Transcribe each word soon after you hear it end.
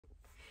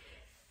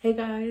Hey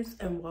guys,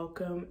 and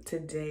welcome to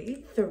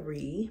day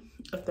 3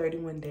 of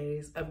 31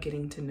 days of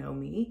getting to know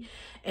me.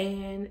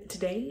 And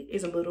today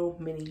is a little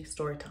mini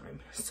story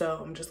time.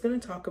 So I'm just going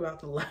to talk about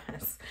the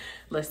last,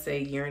 let's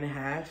say, year and a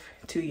half,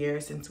 2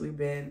 years since we've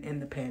been in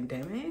the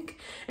pandemic,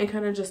 and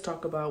kind of just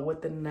talk about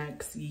what the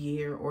next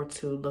year or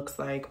two looks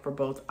like for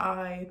both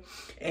I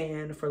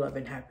and for Love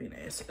and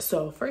Happiness.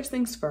 So first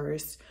things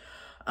first.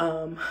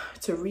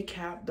 To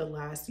recap the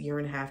last year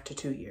and a half to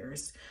 2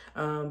 years,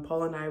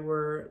 Paul and I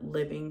were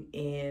living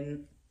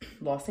in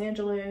Los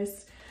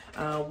Angeles.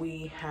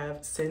 We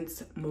have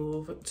since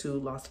moved to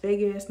Las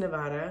Vegas,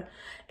 Nevada,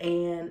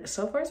 and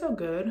so far so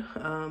good.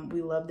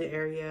 We love the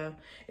area.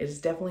 It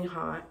is definitely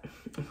hot.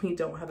 We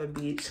don't have a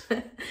beach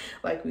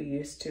like we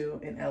used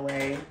to in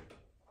LA.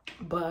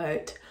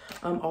 But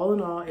all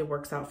in all, it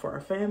works out for our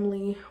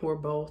family. We're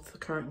both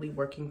currently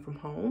working from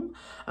home.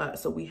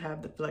 So we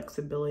have the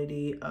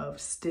flexibility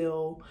of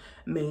still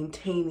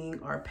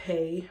maintaining our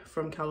pay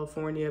from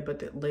California,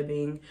 but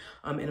living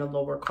in a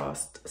lower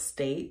cost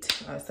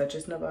state, such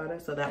as Nevada.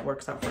 So that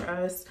works out for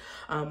us.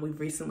 We've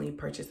recently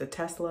purchased a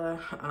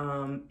Tesla.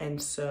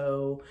 And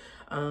so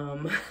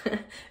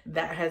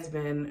that has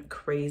been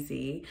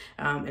crazy.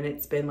 And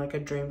it's been like a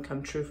dream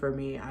come true for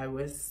me. I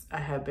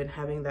have been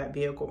having that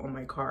vehicle on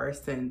my car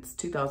since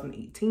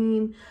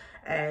 2018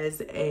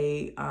 as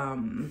a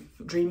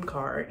dream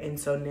car, and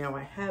so now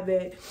I have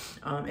it,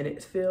 and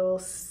it still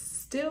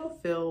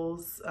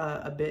feels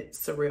a bit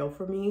surreal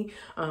for me,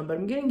 but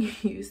I'm getting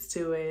used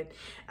to it,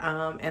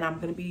 and I'm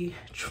gonna be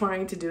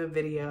trying to do a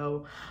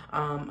video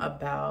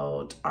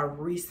about our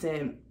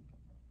recent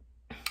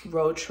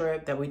road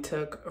trip that we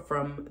took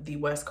from the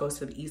West Coast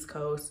to the East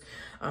Coast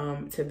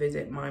to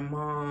visit my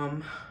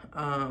mom,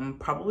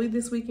 probably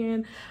this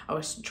weekend. I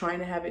was trying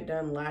to have it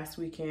done last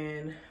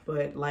weekend,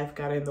 but life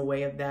got in the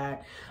way of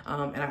that,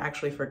 and I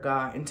actually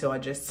forgot until I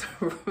just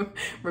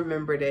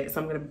remembered it.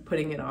 So I'm gonna be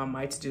putting it on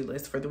my to-do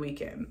list for the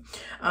weekend.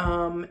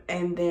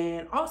 And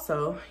then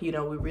also, you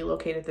know, we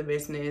relocated the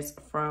business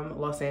from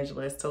Los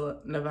Angeles to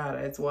Nevada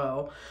as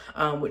well,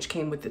 which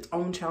came with its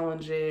own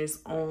challenges,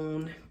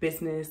 own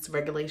business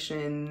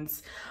regulations,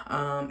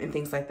 and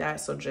things like that.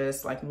 So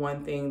just like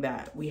one thing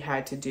that we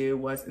had to do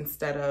was,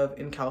 instead of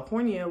in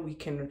California, we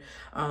can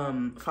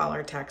file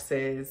our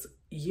taxes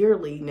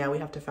yearly. Now we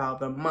have to file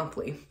them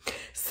monthly.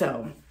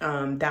 So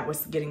that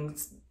was getting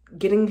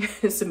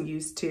some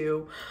used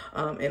to,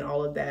 and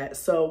all of that.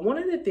 So one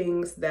of the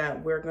things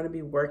that we're going to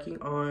be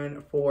working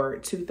on for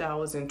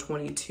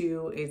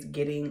 2022 is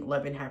getting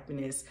Love and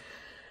Happiness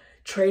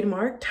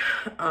trademarked.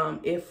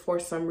 If for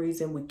some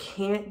reason we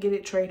can't get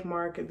it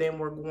trademarked, then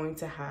we're going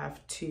to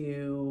have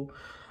to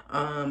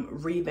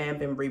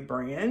revamp and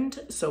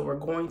rebrand. So we're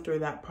going through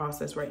that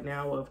process right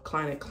now of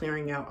kind of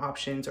clearing out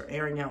options or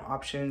airing out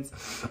options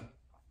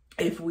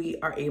if we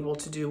are able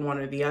to do one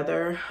or the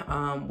other,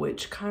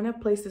 which kind of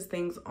places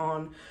things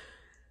on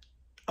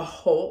a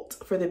halt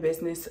for the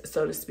business,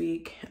 so to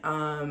speak,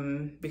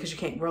 because you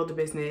can't grow the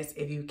business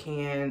if you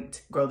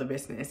can't grow the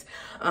business.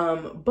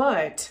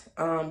 But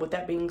with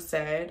that being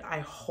said, I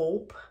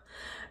hope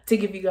to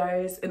give you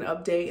guys an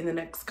update in the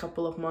next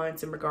couple of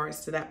months in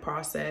regards to that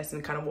process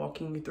and kind of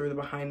walking you through the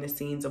behind the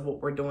scenes of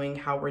what we're doing,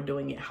 how we're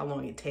doing it, how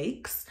long it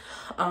takes.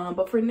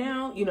 But for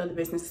now, you know, the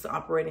business is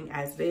operating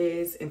as it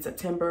is. In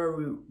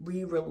September,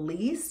 we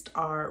released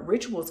our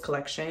Rituals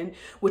collection,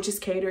 which is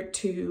catered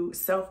to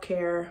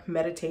self-care,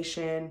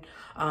 meditation,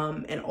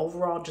 and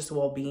overall just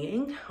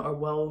well-being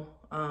or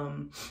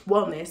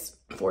wellness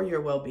for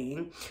your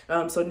well-being.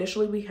 So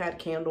initially we had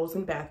candles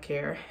and bath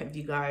care. If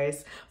you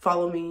guys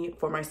follow me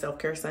for my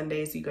self-care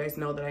Sundays, you guys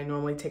know that I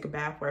normally take a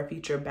bath, where I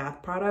feature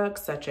bath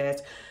products such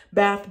as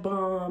bath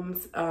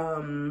bombs,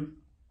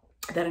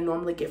 that I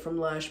normally get from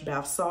Lush,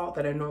 bath salt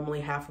that I normally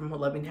have from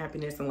Love and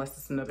Happiness, unless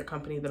it's another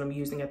company that I'm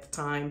using at the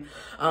time,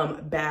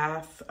 bubble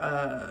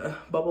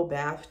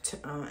bath,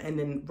 and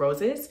then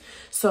roses.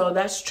 So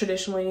that's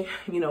traditionally,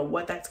 you know,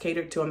 what that's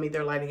catered to. I'm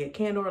either lighting a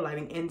candle or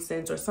lighting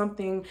incense or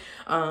something,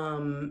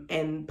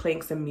 and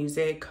playing some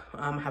music.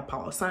 Have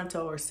Palo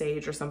Santo or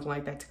sage or something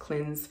like that to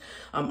cleanse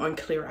and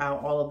clear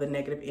out all of the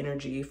negative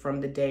energy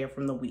from the day or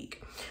from the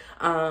week.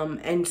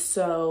 And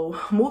so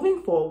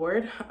moving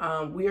forward,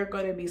 we are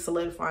going to be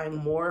solidifying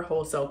more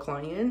wholesale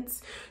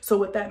clients. So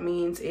what that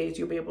means is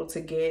you'll be able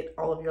to get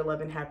all of your Love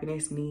and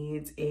Happiness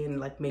needs in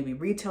like maybe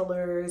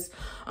retailers.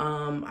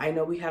 I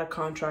know we had a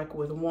contract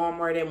with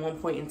Walmart at one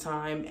point in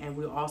time, and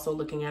we're also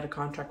looking at a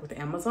contract with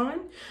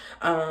Amazon.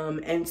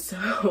 And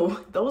so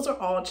those are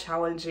all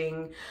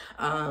challenging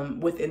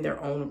within their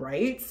own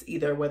rights,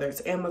 either whether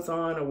it's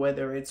Amazon or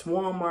whether it's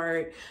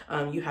Walmart.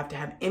 You have to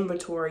have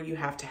inventory, you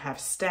have to have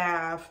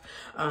staff.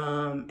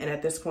 And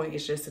at this point,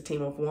 it's just a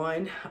team of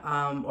 1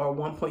 or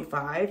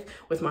 1.5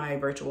 life with my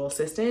virtual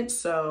assistant.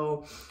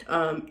 So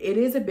it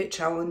is a bit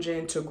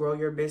challenging to grow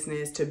your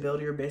business, to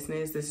build your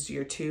business. This is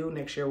year 2.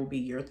 Next year will be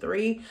year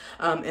 3.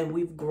 And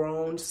we've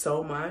grown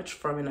so much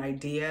from an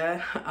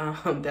idea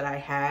that I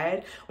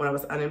had when I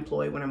was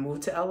unemployed, when I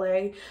moved to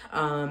LA.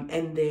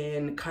 And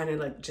then kind of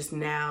like just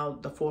now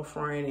the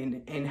forefront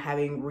and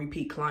having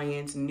repeat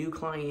clients, new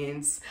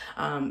clients.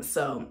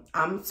 So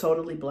I'm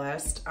totally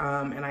blessed,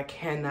 and I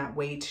cannot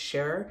wait to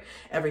share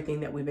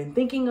everything that we've been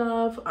thinking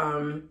of.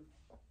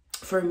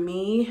 For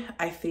me,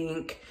 I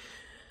think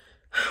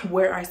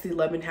where I see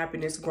Love and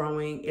Happiness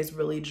growing is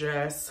really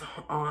just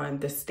on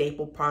the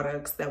staple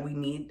products that we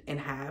need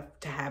and have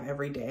to have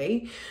every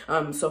day.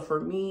 So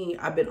for me,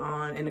 I've been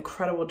on an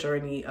incredible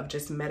journey of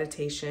just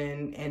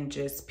meditation and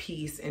just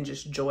peace and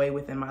just joy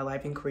within my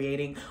life and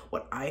creating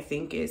what I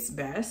think is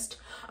best.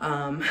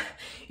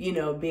 You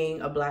know, being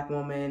a Black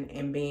woman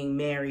and being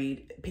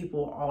married,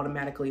 people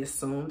automatically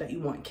assume that you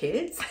want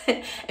kids.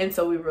 And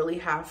so we really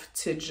have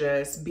to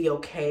just be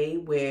okay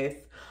with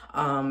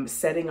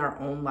setting our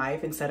own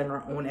life and setting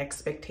our own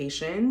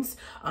expectations,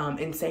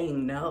 and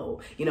saying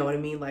no. You know what I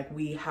mean? Like,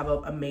 we have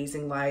an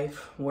amazing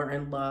life. We're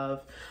in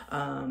love.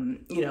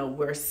 You know,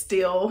 we're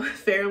still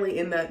fairly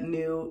in that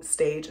new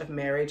stage of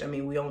marriage. I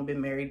mean, we only been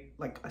married,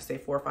 like I say,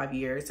 4 or 5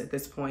 years at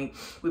this point.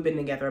 We've been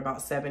together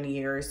about 7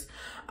 years.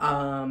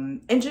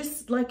 And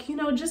just like, you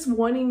know, just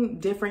wanting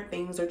different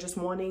things or just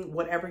wanting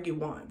whatever you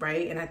want,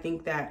 right? And I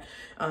think that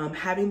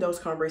having those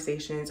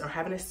conversations or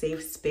having a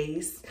safe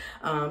space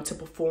to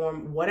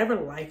perform whatever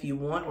life you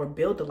want or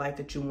build the life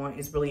that you want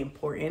is really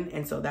important.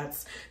 And so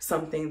that's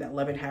something that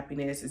Love and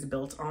Happiness is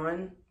built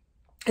on.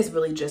 It's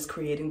really just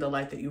creating the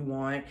life that you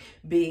want,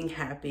 being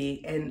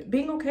happy, and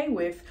being okay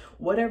with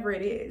whatever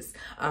it is.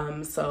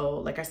 So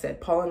like I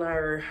said, Paul and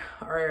I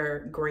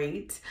are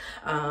great.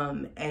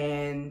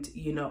 And,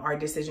 you know, our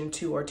decision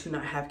to or to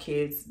not have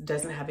kids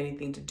doesn't have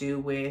anything to do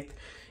with,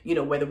 you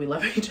know, whether we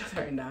love each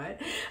other or not.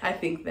 I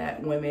think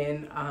that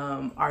women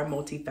are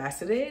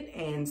multifaceted.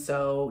 And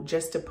so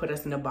just to put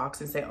us in a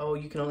box and say, oh,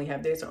 you can only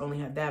have this or only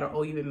have that, or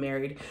oh, you've been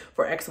married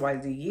for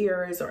XYZ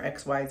years or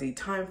XYZ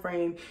time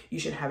frame, you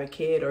should have a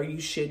kid, or you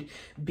should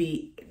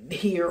be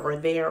here or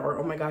there, or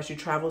oh my gosh, you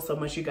travel so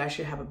much, you guys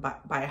should have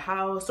buy a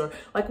house, or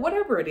like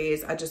whatever it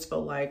is. I just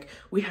feel like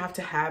we have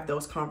to have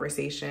those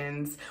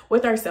conversations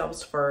with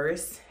ourselves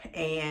first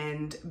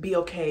and be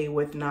okay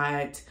with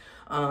not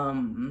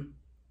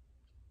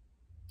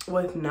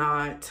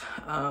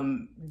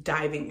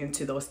diving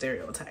into those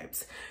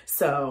stereotypes.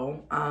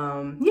 So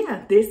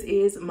yeah, this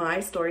is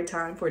my story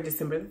time for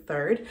December the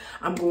 3rd.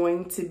 I'm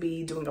going to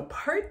be doing a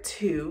part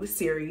 2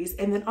 series,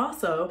 and then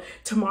also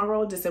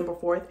tomorrow, December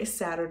 4th, is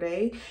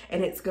Saturday,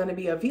 and it's going to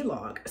be a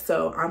vlog.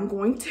 So I'm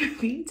going to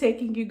be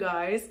taking you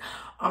guys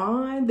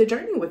on the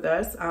journey with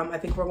us. I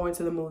think we're going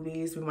to the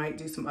movies. We might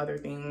do some other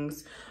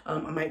things. I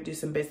might do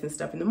some business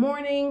stuff in the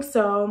morning.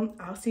 So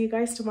I'll see you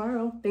guys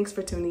tomorrow. Thanks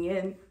for tuning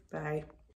in. Bye.